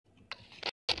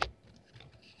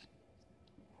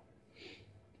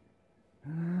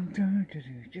Let's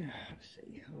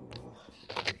see. Oh,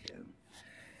 there we go.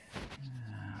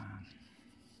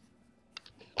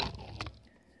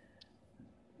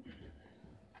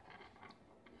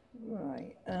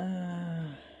 Right.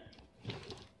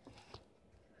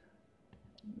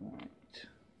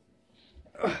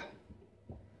 Right.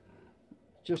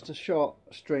 Just a short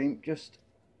stream. Just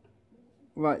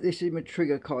right. This is my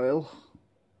trigger coil.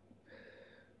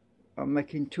 I'm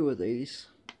making 2 of these,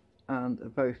 and they're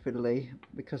very fiddly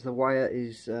because the wire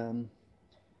is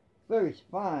very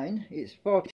fine. It's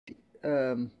 44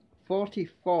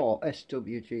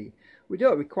 SWG. We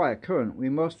don't require current. We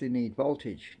mostly need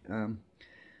voltage.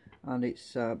 And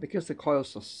it's because the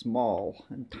coils are small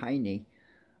and tiny,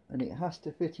 and it has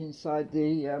to fit inside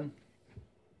the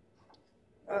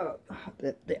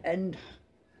end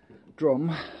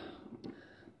drum,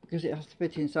 because it has to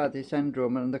fit inside this end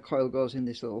drum, and the coil goes in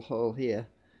this little hole here,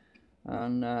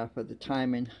 and for the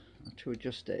timing to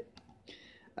adjust it.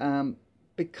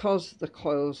 Because the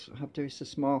coils have to be so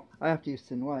small, I have to use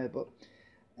thin wire, but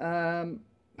I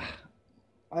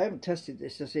haven't tested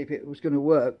this to see if it was going to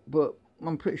work, but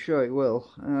I'm pretty sure it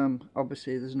will.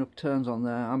 Obviously there's enough turns on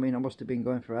there. I mean, I must have been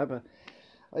going forever.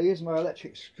 I used my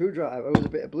electric screwdriver with a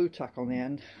bit of blue tack on the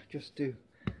end just to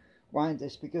wind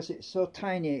this, because it's so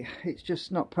tiny. It's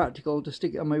just not practical to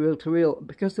stick it on my reel-to-reel.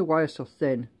 Because the wire's so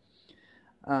thin,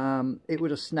 it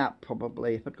would have snapped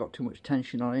probably if I'd got too much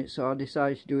tension on it. So I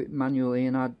decided to do it manually,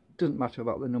 and it doesn't matter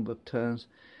about the number of turns.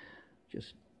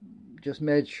 Just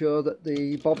made sure that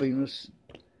the bobbin was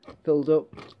filled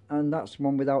up, and that's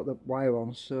one without the wire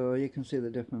on, so you can see the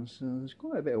difference. There's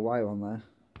quite a bit of wire on there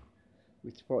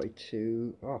with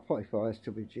 44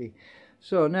 SWG.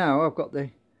 So now I've got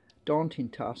the daunting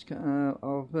task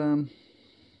of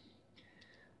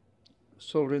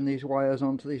soldering these wires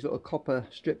onto these little copper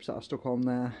strips that I stuck on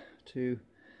there,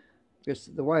 because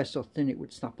the wire's so thin it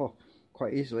would snap off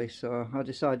quite easily. So I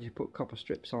decided to put copper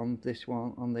strips on this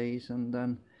one, on these, and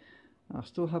then I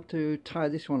still have to tie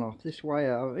this one off. This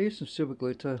wire, I used some super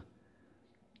glue to.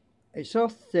 It's so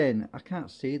thin I can't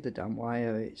see the damn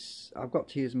wire. I've got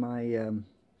to use my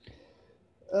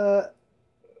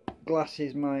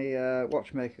glasses, my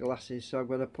watchmaker glasses. So I'm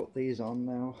going to put these on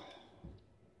now,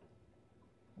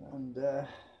 and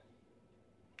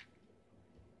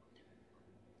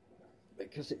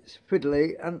because it's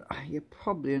fiddly, and you're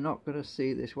probably not going to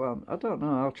see this one. I don't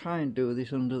know. I'll try and do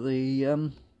this under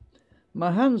the.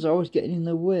 My hand's always getting in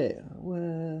the way.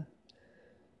 Where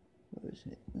is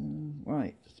it?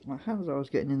 Right, my hand's always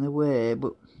getting in the way,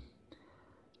 but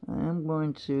I am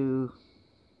going to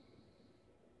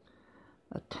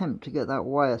attempt to get that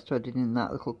wire threaded in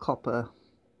that little copper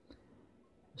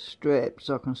strip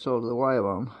so I can solder the wire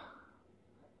on.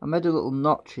 I made a little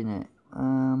notch in it.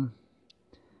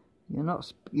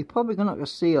 You're probably not going to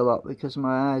see a lot because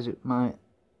my eyes,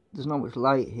 there's not much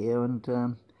light here,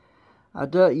 and I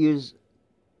don't use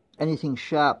anything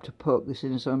sharp to poke this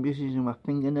in, so I'm just using my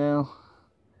fingernail,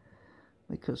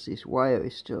 because this wire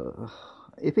is still,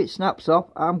 if it snaps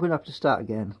off I'm going to have to start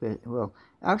again. Well,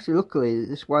 actually luckily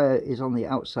this wire is on the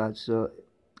outside, so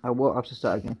I won't have to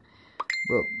start again,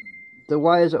 but the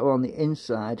wires that are on the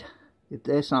inside, if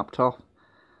they snapped off,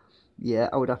 yeah,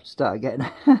 I would have to start again.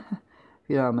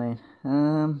 You know what I mean?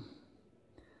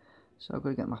 So I've got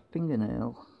to get my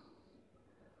fingernail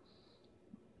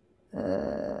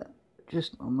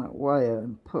just on that wire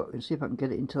and see if I can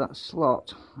get it into that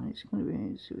slot. It's going to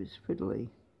be, it's fiddly.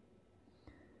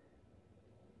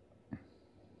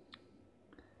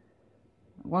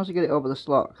 Once I get it over the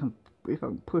slot, if I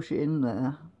can push it in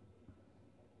there.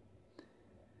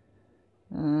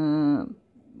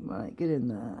 Right, get in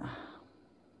there.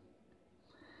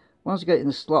 Once I get it in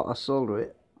the slot, I solder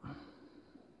it.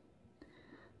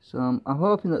 So I'm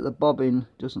hoping that the bobbin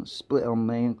doesn't split on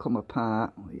me and come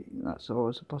apart. That's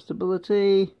always a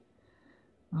possibility.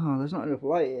 Oh, there's not enough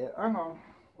light here. Hang on,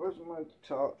 where's my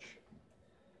torch?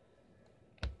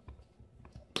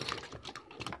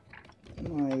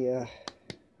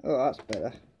 Oh, that's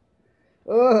better.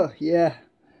 Oh, yeah.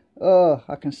 Oh,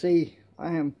 I can see.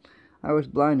 I was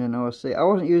blind and I was see. I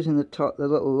wasn't using the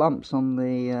little lamps on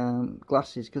the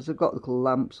glasses, because they've got little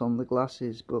lamps on the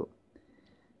glasses, but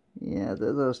yeah,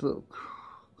 they're those little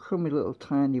crummy little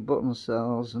tiny button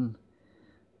cells, and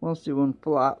once they run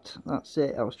flat, that's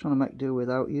it. I was trying to make do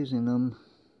without using them.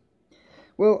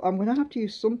 Well, I'm going to have to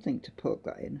use something to poke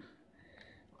that in.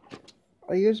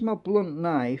 I use my blunt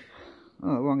knife.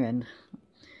 Oh, wrong end.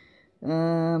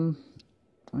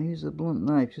 I use the blunt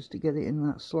knife just to get it in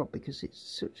that slot, because it's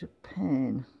such a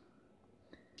pain.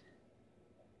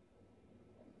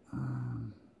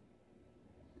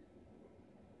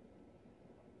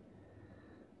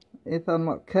 if I'm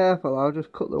not careful, I'll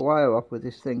just cut the wire off with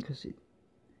this thing, because it,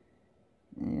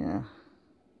 yeah.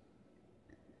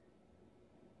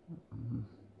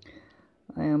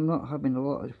 I am not having a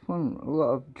lot of fun, a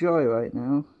lot of joy right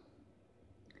now.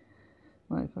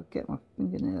 Right, if I get my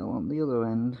fingernail on the other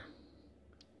end,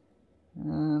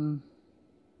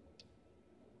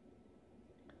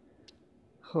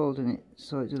 holding it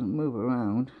so it doesn't move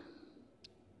around.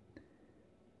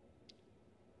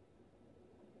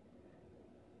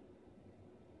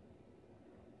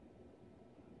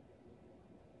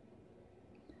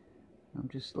 I'm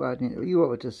just sliding it. You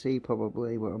want to see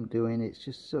probably what I'm doing. It's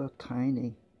just so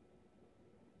tiny.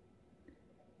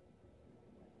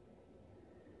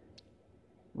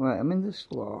 Right, I'm in the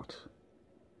slot.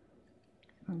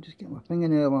 I'm just getting my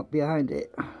fingernail up behind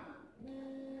it.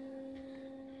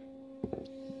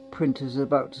 Printer's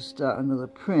about to start another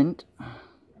print.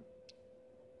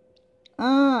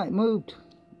 Ah, it moved.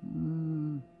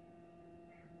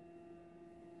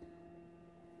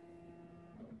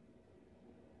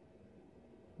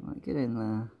 Right, get in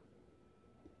there.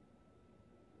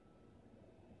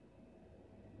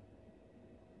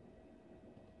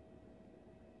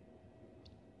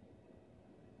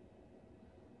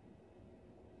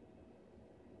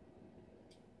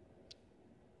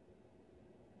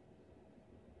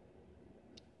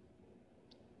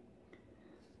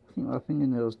 I think my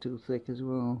fingernail's too thick as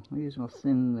well. I use my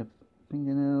thin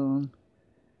fingernail.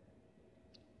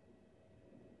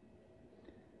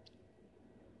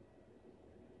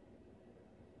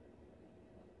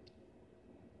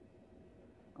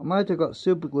 I might have got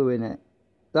super glue in it.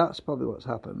 That's probably what's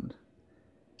happened.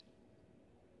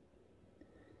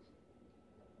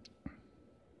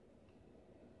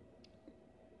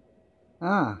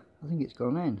 Ah, I think it's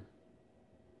gone in.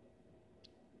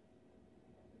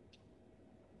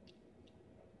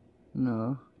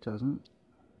 No, it hasn't.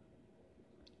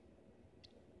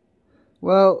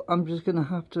 Well, I'm just going to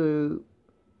have to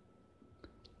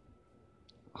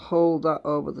hold that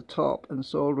over the top and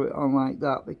solder it on like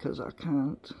that, because I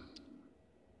can't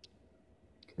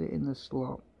get it in the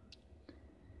slot.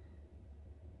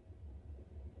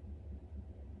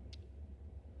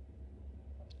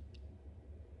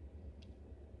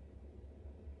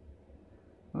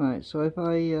 Right, so if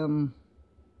I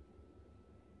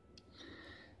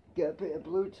get a bit of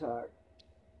blue tack,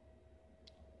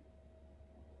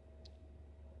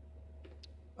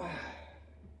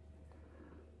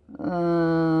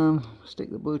 stick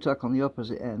the blue tack on the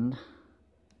opposite end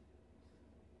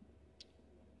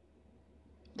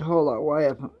to hold that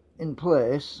wire in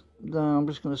place. Then I'm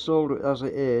just going to solder it as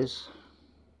it is.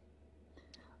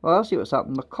 Well, I'll see what's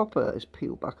happened. My copper is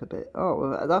peeled back a bit. Oh,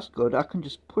 well, that's good. I can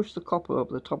just push the copper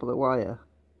over the top of the wire.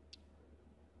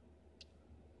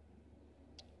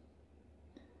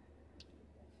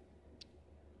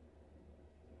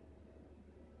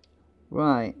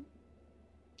 Right.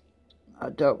 I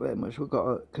doubt very much we've got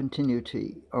a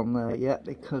continuity on there yet,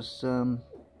 because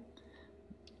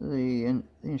the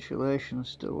insulation's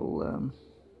still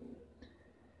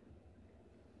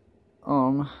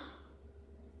on.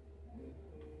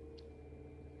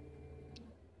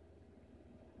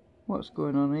 What's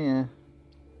going on here?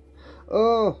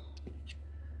 Oh,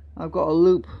 I've got a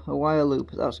loop, a wire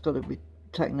loop. That's got to be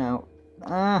taken out.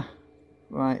 Ah,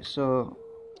 right. So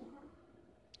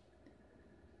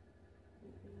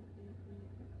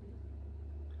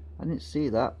I didn't see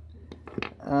that.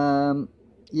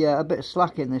 Yeah, a bit of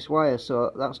slack in this wire,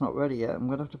 so that's not ready yet. I'm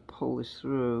gonna have to pull this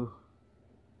through.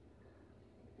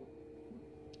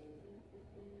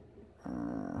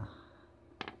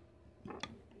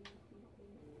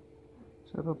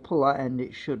 So if I pull that end,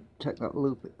 it should take that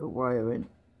loop of wire in.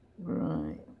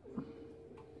 Right.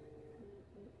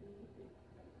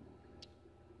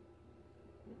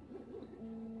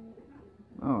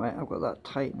 Alright, I've got that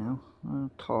tight now.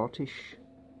 Tautish.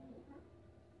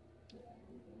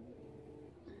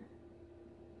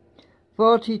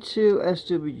 42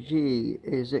 SWG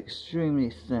is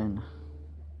extremely thin.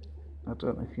 I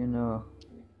don't know if you know.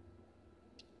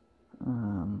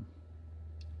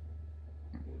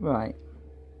 Right.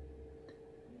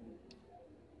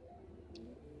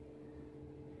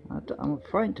 I'm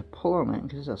frightened to pull on it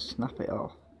because I'll snap it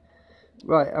off.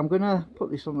 Right, I'm going to put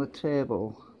this on the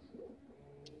table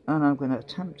and I'm going to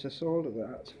attempt to solder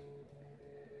that.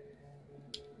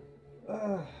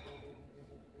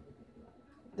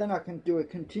 Then I can do a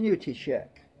continuity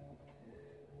check.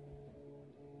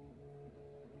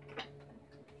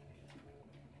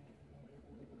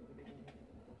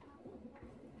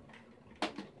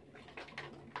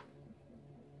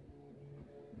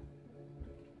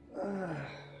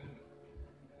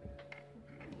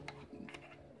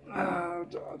 Oh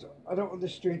I don't want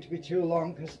this stream to be too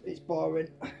long because it's boring.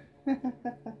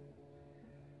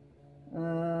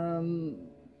 um,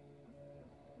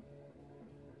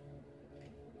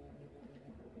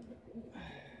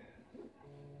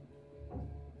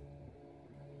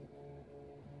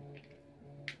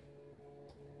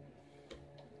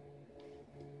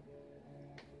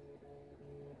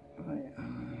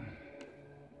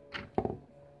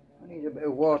 I need a bit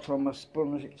of water on my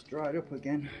sponge, it's dried up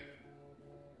again.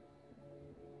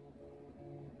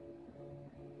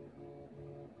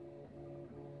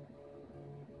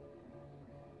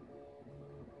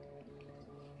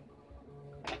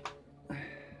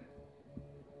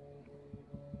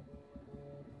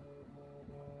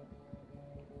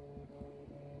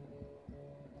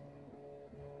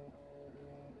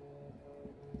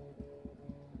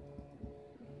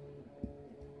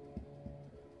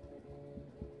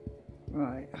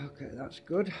 Right, okay, that's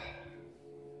good.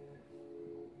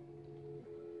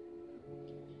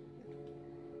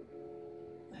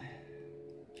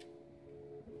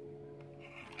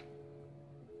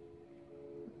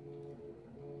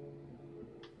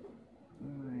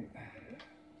 Right.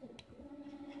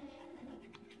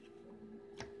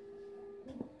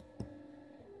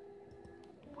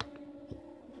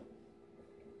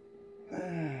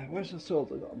 Where's the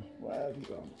solder gone? Where have you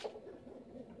gone?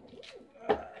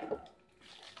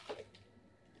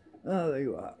 Oh, there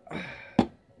you are.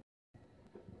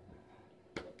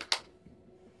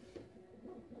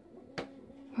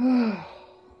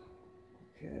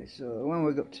 Okay, so when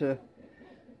we got to,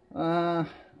 I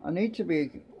need to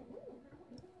be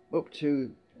up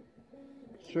to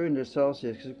 300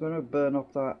 Celsius because I'm going to burn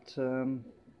off that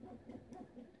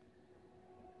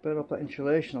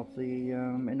insulation off the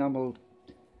enamelled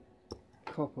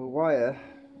copper wire.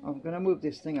 I'm going to move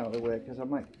this thing out of the way because I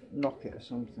might knock it or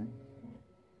something.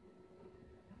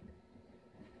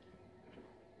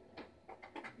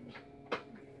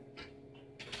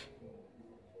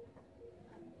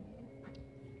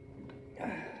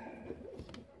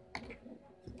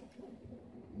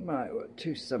 Right, we're at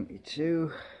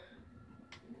 272,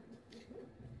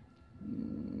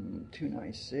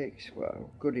 296, well,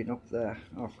 good enough there.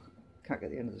 Oh, can't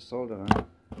get the end of the solder now.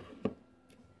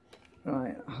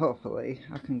 Right, hopefully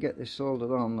I can get this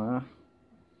soldered on there.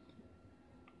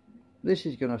 This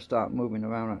is going to start moving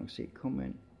around, I can see it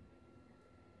coming.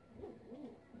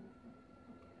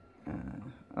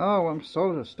 Oh, I'm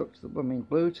soldered stuck to the blooming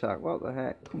blue tack, what the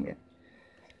heck, come here.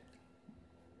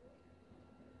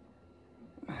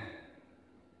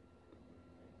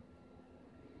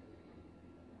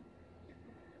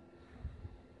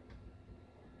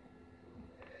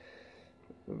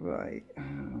 Right.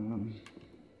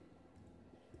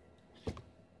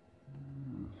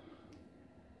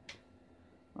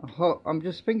 I'm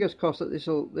just fingers crossed that this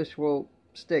will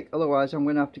stick. Otherwise, I'm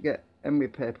going to have to get emery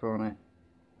paper on it.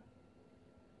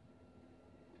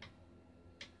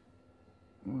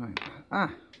 Right.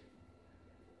 Ah.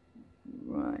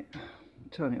 Right.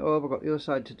 Turn it over. I've got the other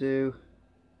side to do.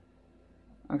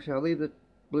 Actually, I'll leave the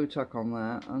blue tack on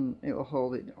there, and it'll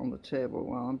hold it on the table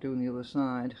while I'm doing the other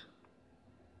side.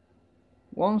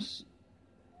 Once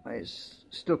it's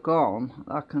stuck on,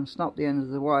 I can snap the end of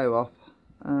the wire off.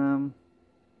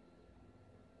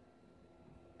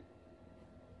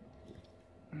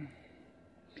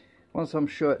 Once I'm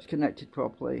sure it's connected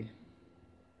properly.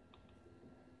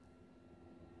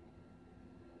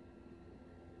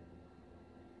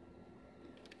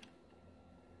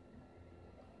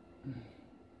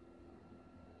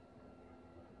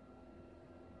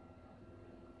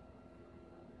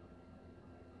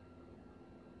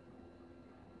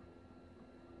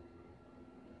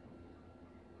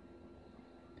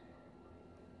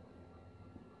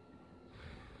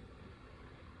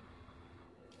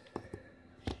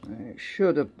 It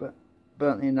should have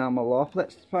burnt the enamel off.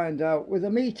 Let's find out with a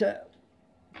meter.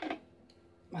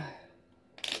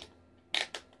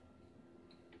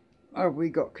 Have we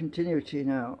got continuity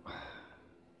now?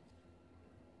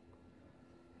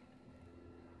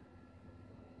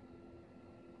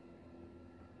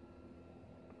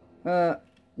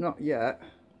 Not yet.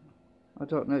 I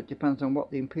don't know, it depends on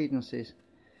what the impedance is.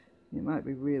 It might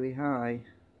be really high.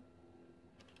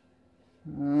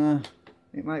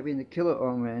 It might be in the kilo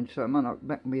ohm range, so it might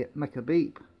not make a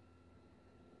beep.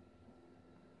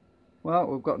 Well,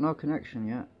 we've got no connection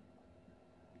yet.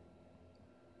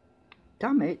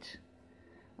 Damn it!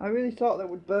 I really thought that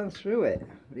would burn through it,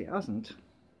 but it hasn't.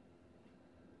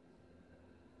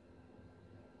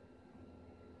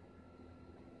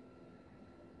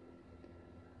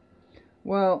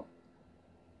 Well,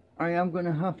 I am going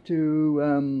to have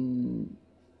to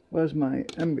Where's my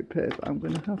emery paper? I'm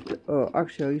going to have to... Oh,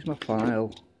 actually I'll use my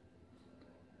file.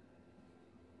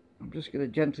 I'm just going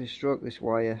to gently stroke this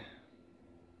wire.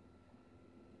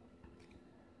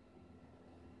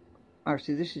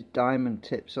 Actually this is diamond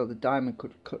tip, so the diamond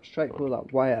could cut straight through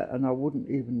that wire and I wouldn't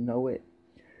even know it.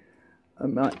 I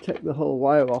might take the whole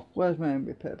wire off. Where's my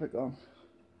emery paper gone?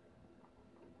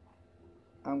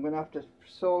 I'm going to have to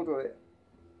solder it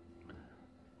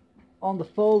on the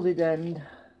folded end.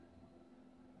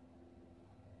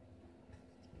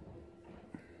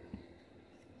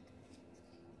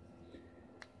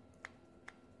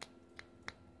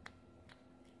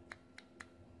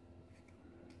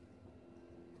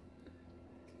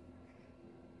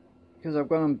 Because I've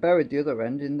gone and buried the other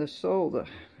end in the solder,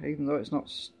 even though it's not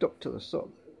stuck to the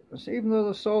solder. Even though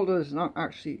the solder is not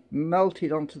actually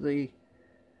melted onto the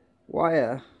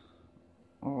wire.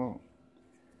 Or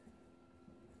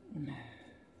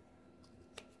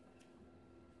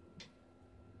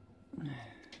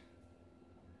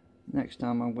next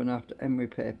time I'm going to have to emery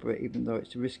paper it, even though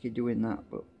it's risky doing that.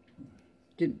 But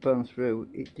it didn't burn through.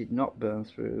 It did not burn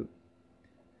through,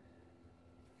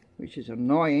 which is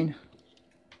annoying.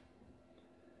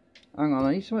 Hang on,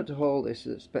 I need something to hold this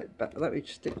that's better. Let me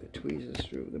stick the tweezers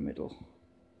through the middle.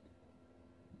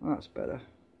 That's better.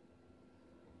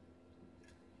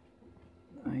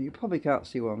 You probably can't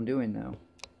see what I'm doing now.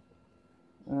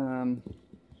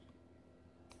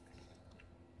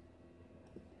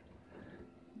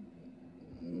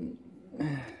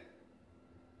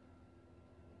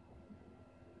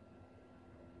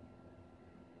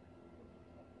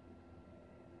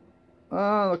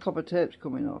 Oh, the copper tape's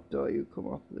coming off. Don't you come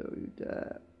off, don't you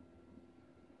dare.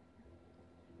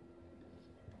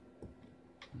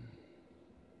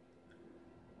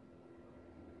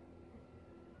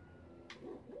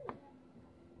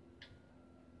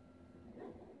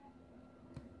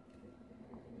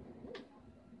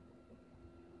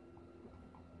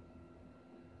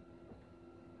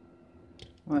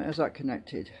 Right, is that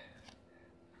connected?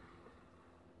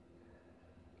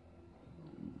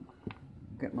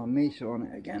 Get my meter on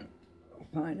it again. I'll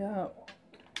find out.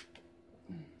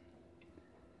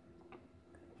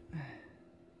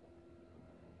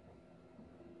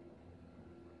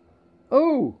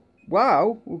 Oh,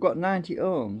 wow! We've got 90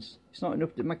 ohms. It's not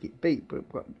enough to make it beat, but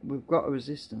we've got a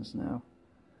resistance now.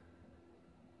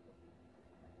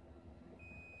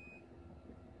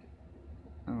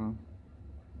 Oh.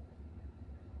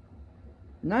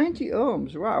 90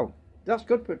 ohms, wow, that's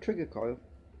good for a trigger coil.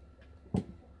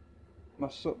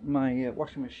 My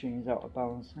washing machine's out of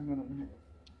balance. Hang on a minute.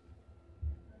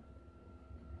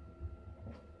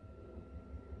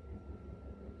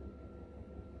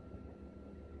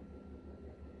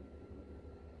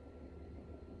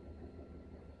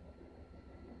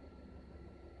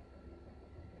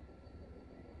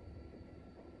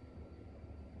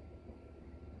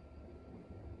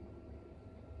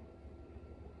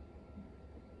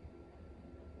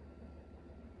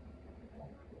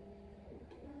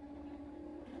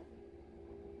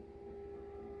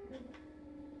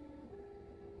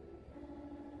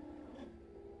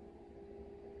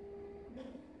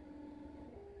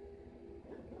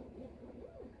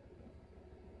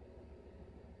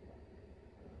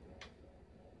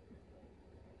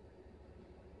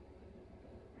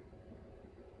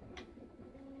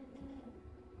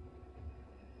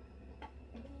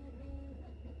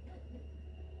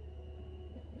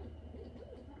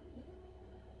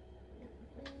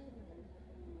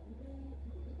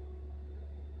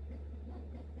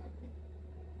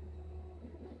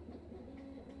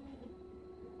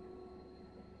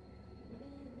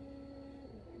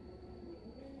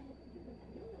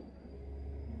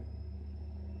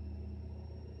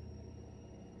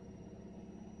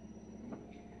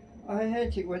 I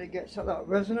hate it when it gets at that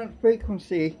resonant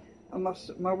frequency and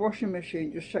my washing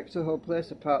machine just shakes the whole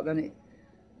place apart. Then it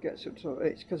gets up to,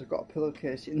 it's because I've got a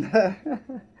pillowcase in there.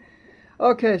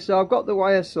 Okay, so I've got the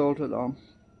wire soldered on.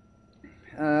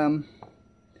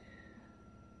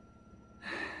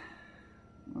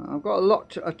 I've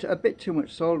got a bit too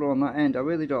much solder on that end. I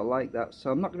really don't like that,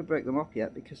 so I'm not going to break them off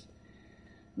yet, because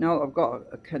now that I've got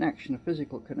a connection, a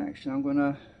physical connection, I'm going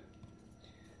to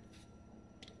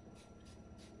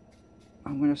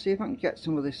see if I can get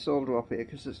some of this solder off here,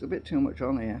 because there's a bit too much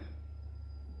on here.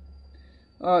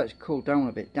 Oh, it's cooled down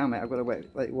a bit. Damn it, I've got to let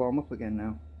it warm up again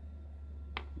now.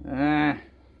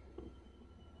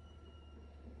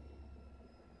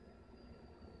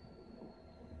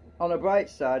 On the bright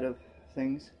side of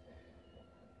things,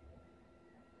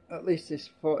 at least this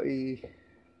 40,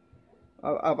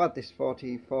 I've had this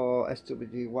 44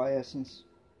 SWD wire since,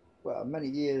 well, many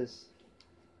years.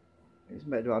 It's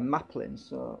made by Maplin,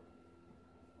 so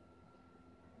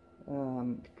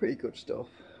Pretty good stuff.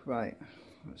 Right,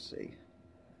 let's see.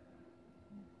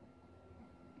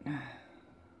 I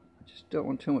just don't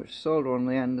want too much solder on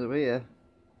the end of here.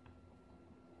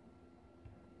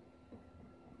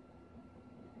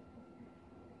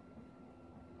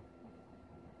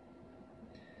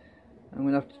 I'm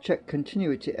going to have to check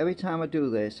continuity every time I do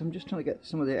this. I'm just trying to get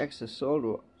some of the excess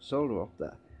solder off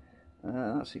there.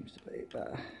 That seems to be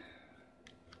better.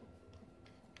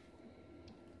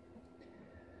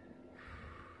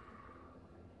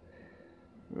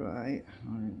 Right,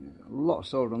 a lot of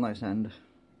solder on this end.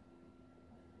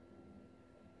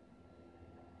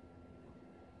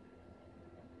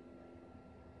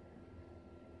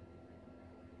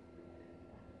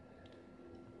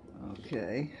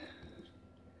 Okay.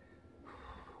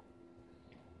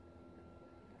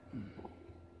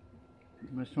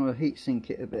 I just want to heat sink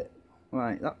it a bit.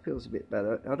 Right, that feels a bit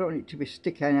better. I don't need it to be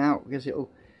sticking out because it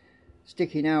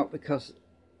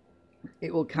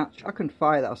will catch. I can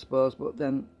fire that, I suppose, but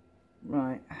then,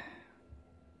 right,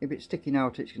 if it's sticking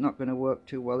out, it's not going to work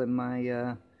too well in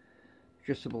my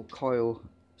adjustable coil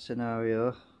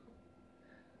scenario.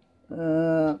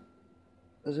 There's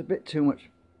a bit too much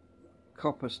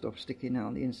copper stuff sticking out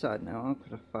on the inside now. I'm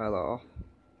going to file that off.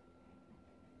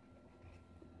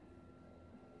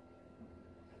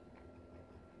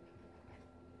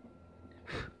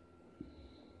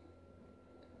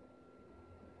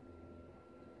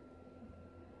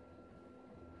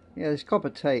 Yeah, this copper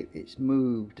tape, it's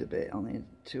moved a bit on the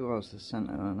towards the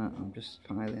centre, and I'm just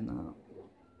filing that.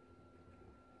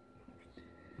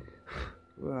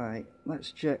 Right,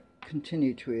 let's check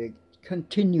continuity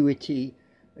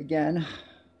again.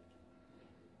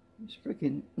 It's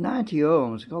freaking 90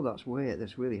 ohms. God, that's weird.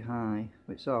 That's really high.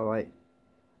 But it's all right.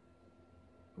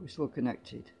 We're still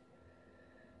connected.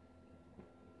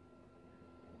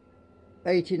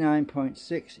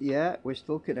 89.6, yeah, we're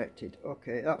still connected.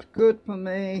 Okay, that's good for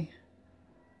me.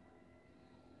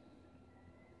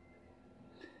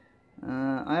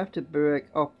 I have to break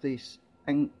off these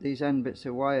end bits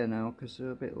of wire now because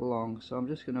they're a bit long, so I'm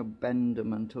just going to bend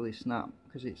them until they snap,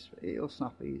 because it'll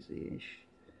snap easy-ish.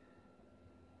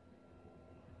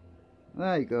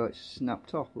 There you go, it's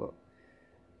snapped off, look.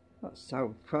 That's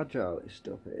how fragile this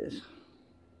stuff is.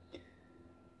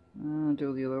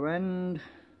 Do the other end.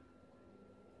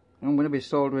 I'm going to be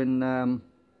soldering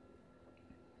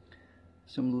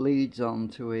some leads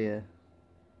onto here.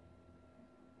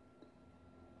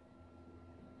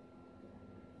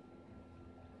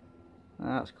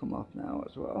 That's come off now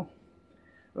as well.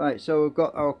 Right, so we've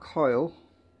got our coil.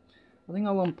 I think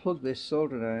I'll unplug this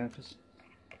soldering iron because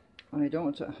I don't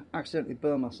want to accidentally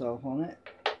burn myself on it.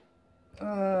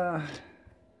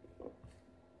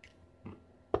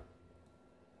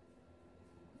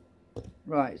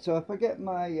 Right, so if I get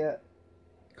my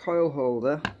coil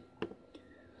holder,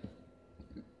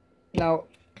 now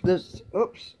there's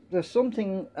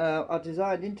something I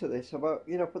designed into this about,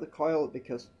 you know, for the coil,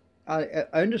 because I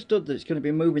understood that it's going to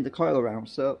be moving the coil around,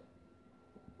 so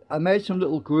I made some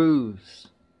little grooves.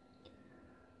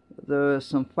 There are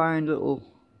some fine little,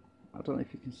 I don't know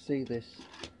if you can see this.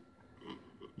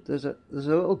 There's a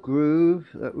little groove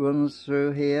that runs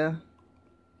through here,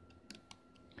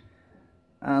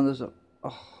 and there's a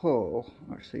hole.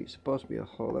 Actually, it's supposed to be a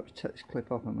hole. Let me take this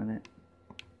clip off a minute.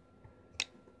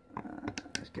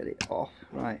 Let's get it off.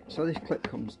 Right, so this clip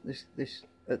comes, this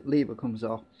lever comes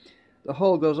off. The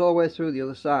hole goes all the way through the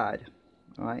other side.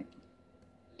 Right.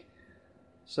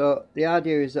 So the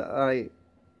idea is that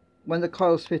when the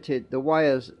coil's fitted, the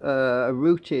wires are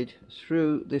routed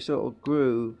through this little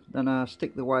groove. Then I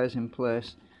stick the wires in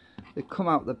place. They come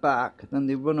out the back, then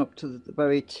they run up to the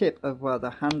very tip of where the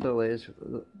handle is,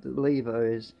 the lever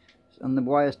is, and the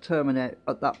wires terminate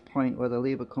at that point where the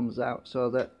lever comes out, so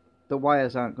that the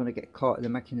wires aren't going to get caught in the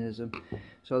mechanism,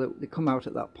 so that they come out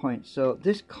at that point. So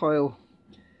this coil,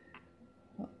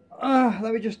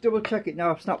 let me just double check it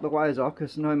now. I've snapped the wires off,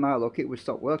 because knowing my luck it would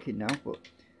stop working now, but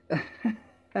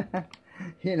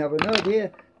you never know,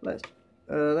 dear.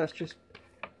 Let's just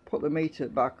put the meter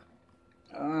back.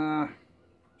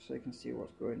 So you can see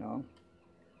what's going on.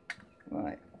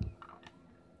 Right,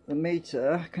 the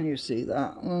meter, can you see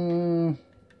that?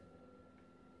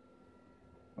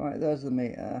 Right, there's the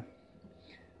meter.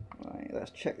 Right, let's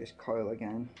check this coil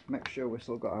again, make sure we've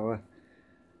still got our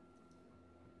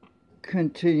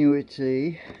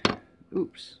continuity.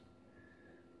 Oops.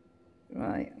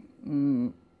 Right.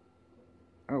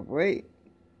 Oh wait,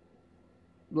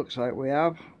 looks like we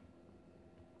have.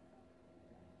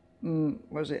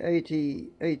 Was it 80,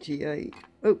 88?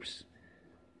 Oops.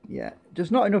 Yeah,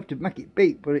 just not enough to make it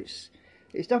beep, but it's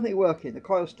definitely working. The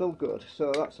coil's still good,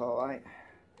 so that's all right.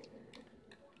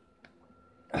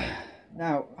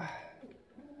 Now,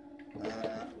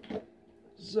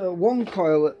 so one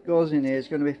coil that goes in here is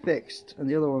going to be fixed and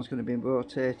the other one's going to be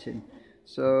rotating.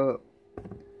 So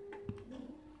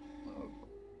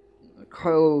the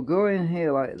coil will go in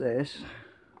here like this,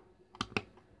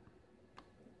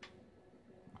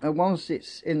 and once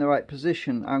it's in the right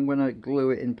position I'm going to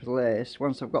glue it in place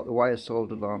once I've got the wire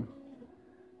soldered on.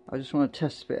 I just want to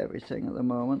test fit everything at the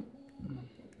moment.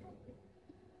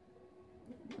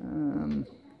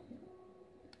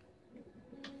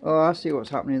 Oh, I see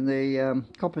what's happening. The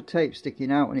copper tape's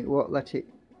sticking out and it won't let it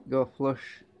go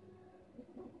flush.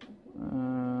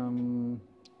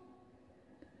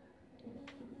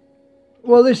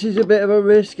 Well, this is a bit of a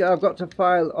risk. I've got to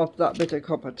file off that bit of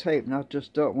copper tape and I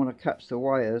just don't want to catch the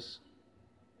wires.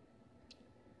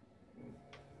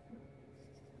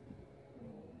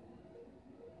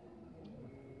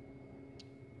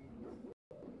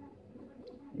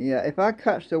 Yeah, if I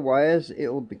catch the wires,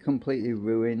 it'll be completely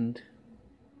ruined.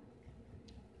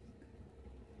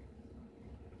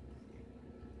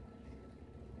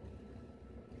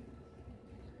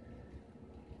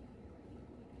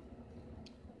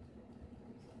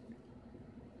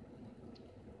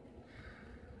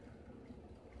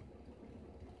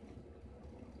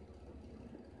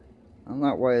 And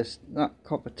that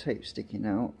copper tape sticking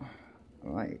out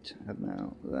right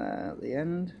about there at the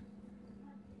end.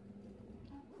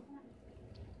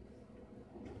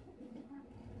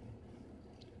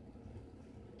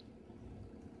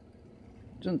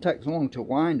 Doesn't take so long to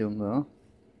wind them though.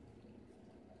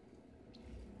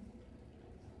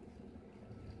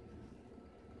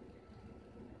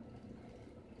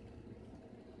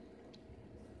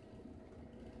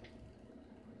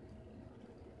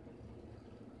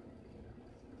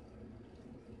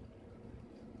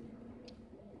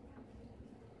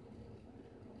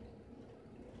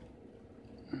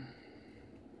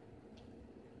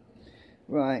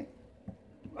 Right,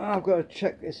 I've got to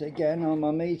check this again on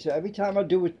my meter. Every time I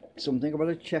do something I've got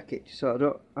to check it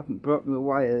so I haven't broken the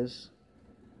wires.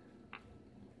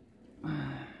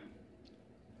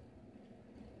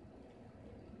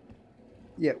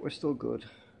 Yeah, we're still good.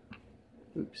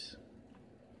 Oops.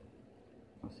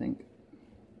 I think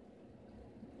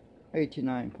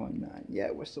 89.9.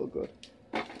 Yeah, we're still good.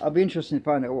 I'll be interested to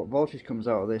find out what voltage comes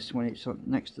out of this when it's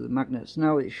next to the magnets.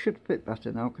 Now it should fit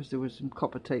better now because there was some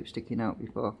copper tape sticking out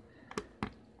before.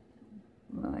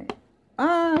 Right.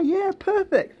 Ah, yeah,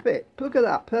 perfect fit. Look at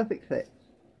that, perfect fit.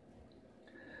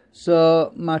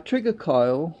 So my trigger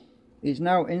coil is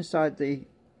now inside the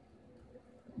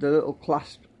little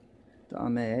clasp that I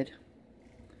made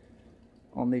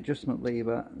on the adjustment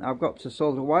lever. I've got to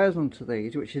solder wires onto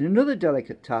these, which is another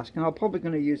delicate task, and I'm probably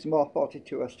going to use more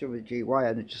 42 SWG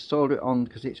wire and just solder it on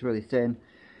because it's really thin.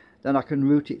 Then I can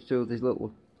route it through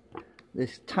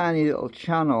this tiny little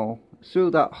channel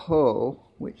through that hole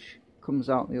which comes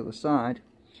out the other side,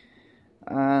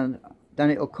 and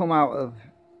then it'll come out of,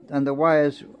 and the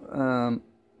wires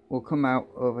will come out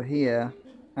over here,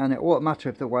 and it won't matter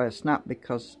if the wires snap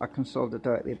because I can solder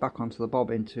directly back onto the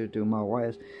bobbin to do more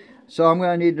wires. So I'm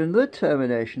going to need another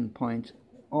termination point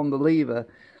on the lever.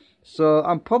 So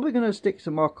I'm probably going to stick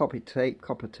some more copper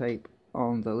tape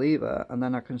on the lever, and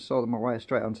then I can solder my wire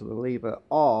straight onto the lever.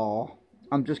 Or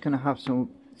I'm just going to have some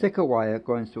thicker wire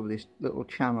going through this little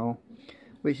channel,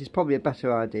 which is probably a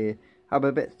better idea. Have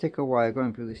a bit thicker wire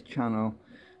going through this channel.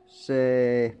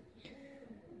 Say,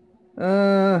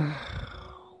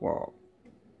 what?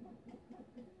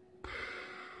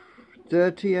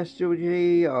 30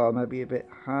 SWG, or maybe a bit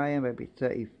higher, maybe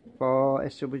 34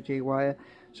 SWG wire,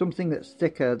 something that's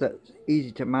thicker, that's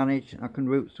easy to manage. I can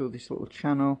route through this little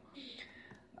channel,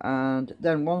 and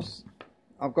then once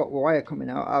I've got wire coming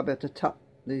out, I'll be able to tap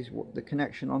the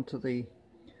connection onto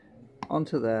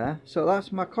there. So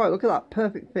that's my coil. Look at that,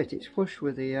 perfect fit. It's flush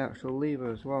with the actual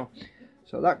lever as well.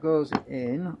 So that goes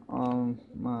in on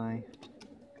my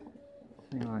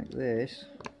thing like this.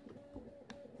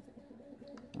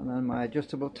 And then my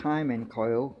adjustable timing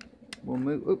coil will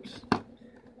move. Oops.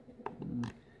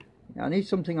 I need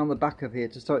something on the back of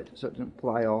here so it doesn't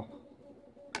fly off.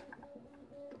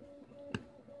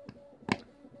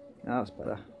 Now that's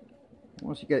better.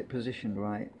 Once you get it positioned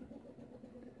right,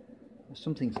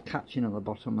 something's catching on the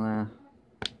bottom there.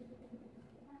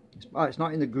 It's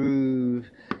not in the groove.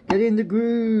 Get in the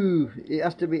groove. It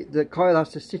has to be. The coil has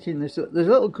to sit in this. There's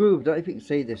a little groove. I don't know if you can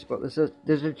see this, but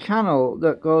there's a channel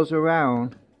that goes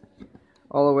around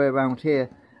all the way around here,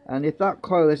 and if that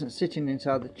coil isn't sitting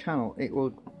inside the channel, it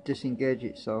will disengage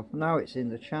itself. Now it's in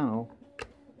the channel.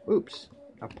 Oops,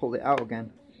 I pulled it out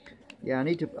again. Yeah, I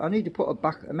need to put a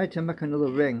back. I meant to make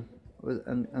another ring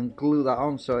and glue that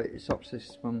on so it stops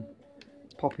this from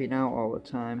popping out all the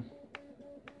time.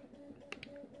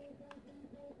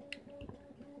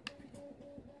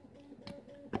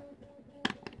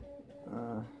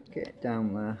 Get it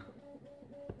down there.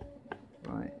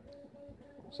 Right.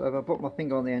 So if I put my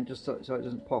finger on the end just so it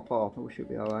doesn't pop off, we should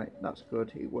be alright. That's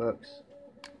good, it works.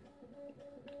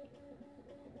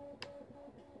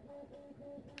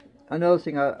 Another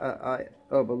thing I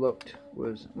overlooked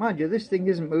was, mind you, this thing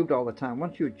isn't moved all the time.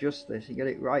 Once you adjust this, you get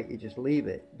it right, you just leave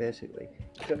it, basically.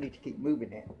 You don't need to keep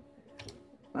moving it.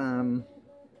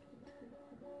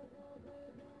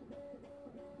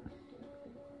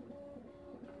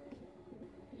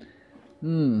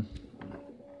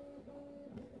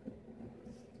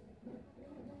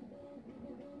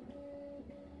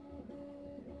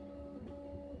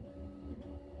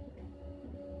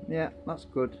 Yeah, that's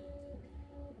good.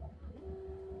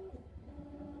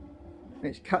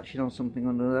 It's catching on something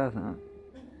under there, that.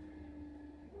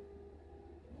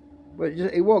 But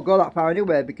it won't go that far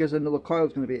anyway because another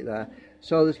coil's going to be there.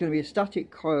 So there's going to be a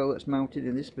static coil that's mounted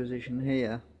in this position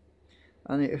here,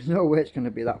 and there's no way it's going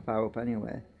to be that far up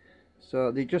anyway.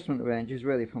 So the adjustment range is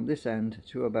really from this end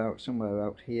to about somewhere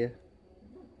out here.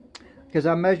 Because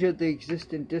I measured the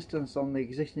existing distance on the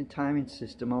existing timing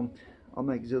system on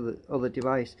my other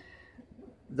device.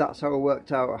 That's how I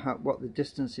worked out what the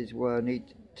distances were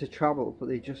need to travel for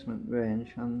the adjustment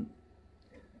range, and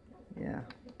yeah.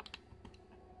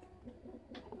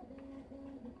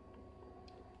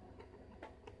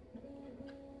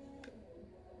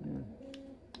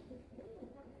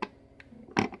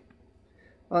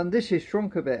 And this is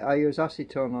shrunk a bit. I use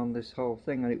acetone on this whole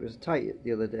thing, and it was tight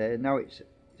the other day. Now it's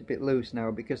a bit loose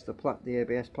now because the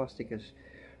ABS plastic has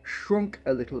shrunk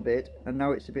a little bit, and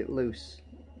now it's a bit loose.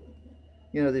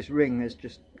 You know, this ring has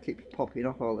just keeps popping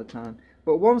off all the time.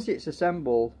 But once it's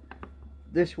assembled,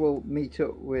 this will meet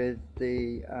up with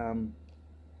the a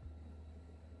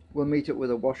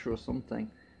washer or something,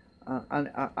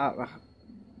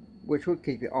 which would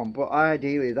keep it on. But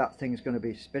ideally, that thing's going to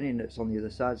be spinning that's on the other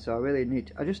side. So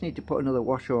I just need to put another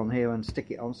washer on here and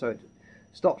stick it on so it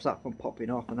stops that from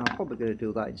popping off. And I'm probably going to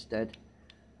do that instead.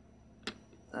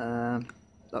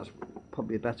 That's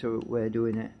probably a better way of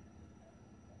doing it.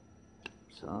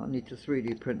 So I need to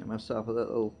 3D print myself a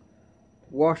little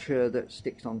washer that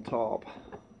sticks on top.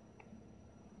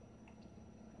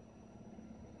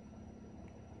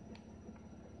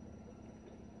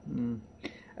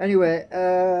 Anyway,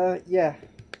 yeah,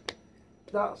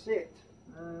 that's it.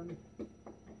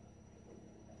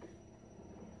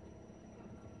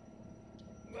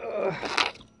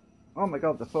 Oh my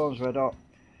god, the phone's red hot.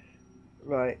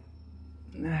 Right.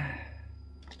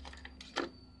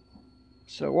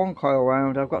 So one coil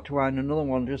round, I've got to wind another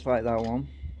one just like that one.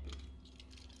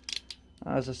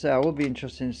 As I say, I will be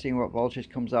interested in seeing what voltage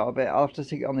comes out of it. I'll have to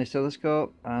stick it on the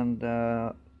oscilloscope, and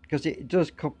because it does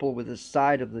couple with the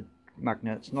side of the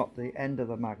magnets, not the end of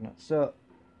the magnet. So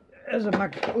there's a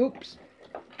magnet. Oops.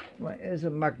 Right, here's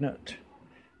a magnet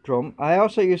drum. I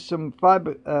also used some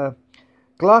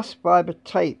glass fiber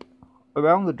tape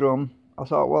around the drum. I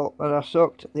thought, well, and I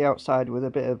soaked the outside with a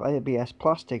bit of ABS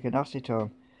plastic and acetone,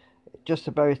 just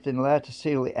a very thin layer to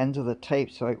seal the ends of the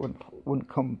tape so it wouldn't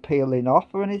come peeling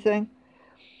off or anything.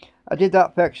 I did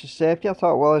that for extra safety. I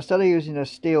thought, well, instead of using a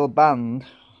steel band,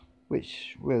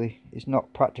 which really is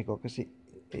not practical because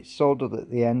it's soldered at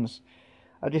the ends,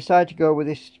 I decided to go with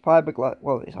this fiberglass.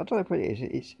 Well, I don't know what it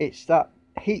is. It's that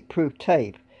heat-proof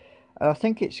tape, and I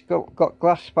think it's got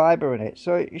glass fiber in it,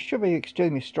 so it should be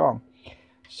extremely strong.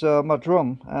 So my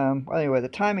drum, anyway, the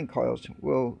timing coils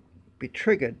will be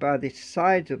triggered by the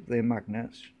sides of the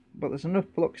magnets, but there's enough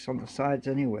flux on the sides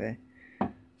anyway.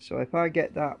 So if I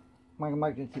get that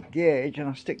magnetic gauge and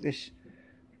I stick this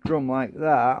drum like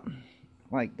that,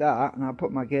 and I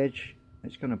put my gauge,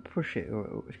 it's going to push it.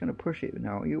 It's going to push it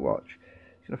now. You watch.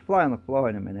 It's going to fly on the floor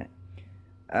in a minute.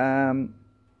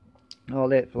 I'll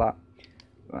lay it flat.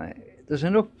 Right. There's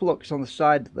enough flux on the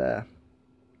side there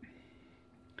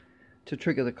to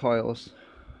trigger the coils,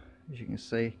 as you can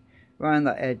see, around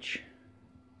that edge.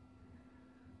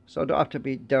 So I don't have to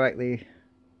be directly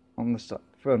on the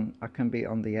front. I can be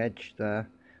on the edge there,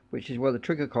 which is where the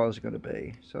trigger coils are going to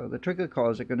be. So the trigger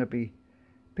coils are going to be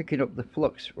picking up the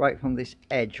flux right from this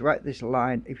edge, right this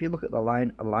line. If you look at the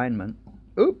line alignment,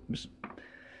 oops,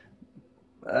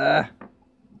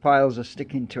 piles are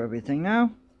sticking to everything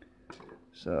now.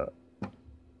 So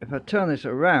if I turn this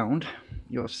around,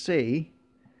 you'll see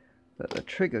that the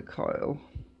trigger coil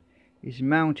is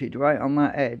mounted right on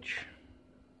that edge.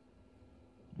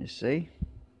 You see?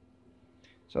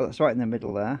 So that's right in the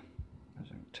middle there. As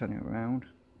I turn it around.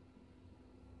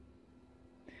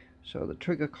 So the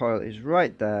trigger coil is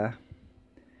right there,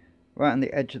 right on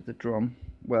the edge of the drum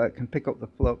where it can pick up the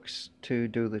flux to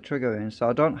do the triggering, so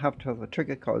I don't have to have the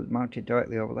trigger coil mounted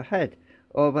directly over the head.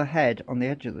 Overhead on the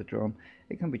edge of the drum,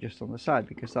 it can be just on the side,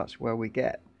 because that's where we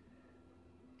get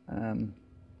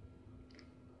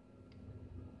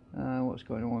what's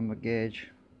going on with my gauge.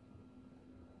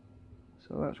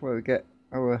 So that's where we get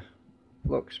our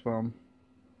flux from.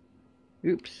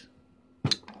 Oops.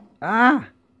 Ah!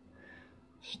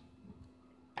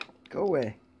 Go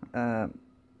away.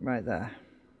 Right there.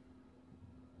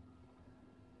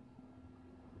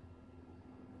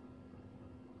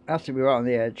 Has to be right on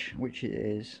the edge, which it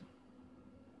is.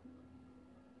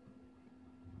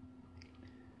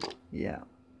 Yeah.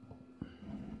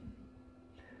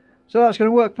 So that's going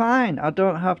to work fine. I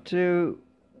don't have to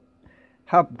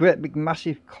have great big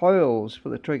massive coils for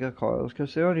the trigger coils,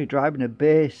 because they're only driving a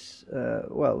base,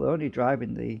 well, they're only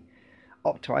driving the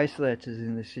opto-isolators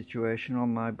in this situation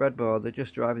on my breadboard. They're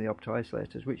just driving the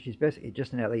opto-isolators, which is basically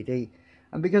just an LED.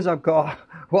 And because I've got,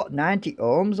 what, 90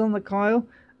 ohms on the coil,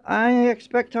 I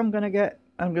expect I'm going to get,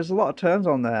 and there's a lot of turns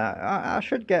on there, I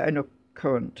should get enough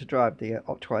current to drive the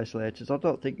opto-isolators. I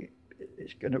don't think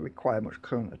it's going to require much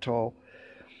current at all.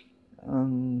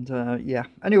 And yeah,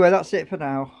 anyway, that's it for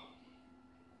now.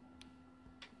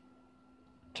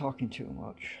 Talking too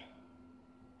much.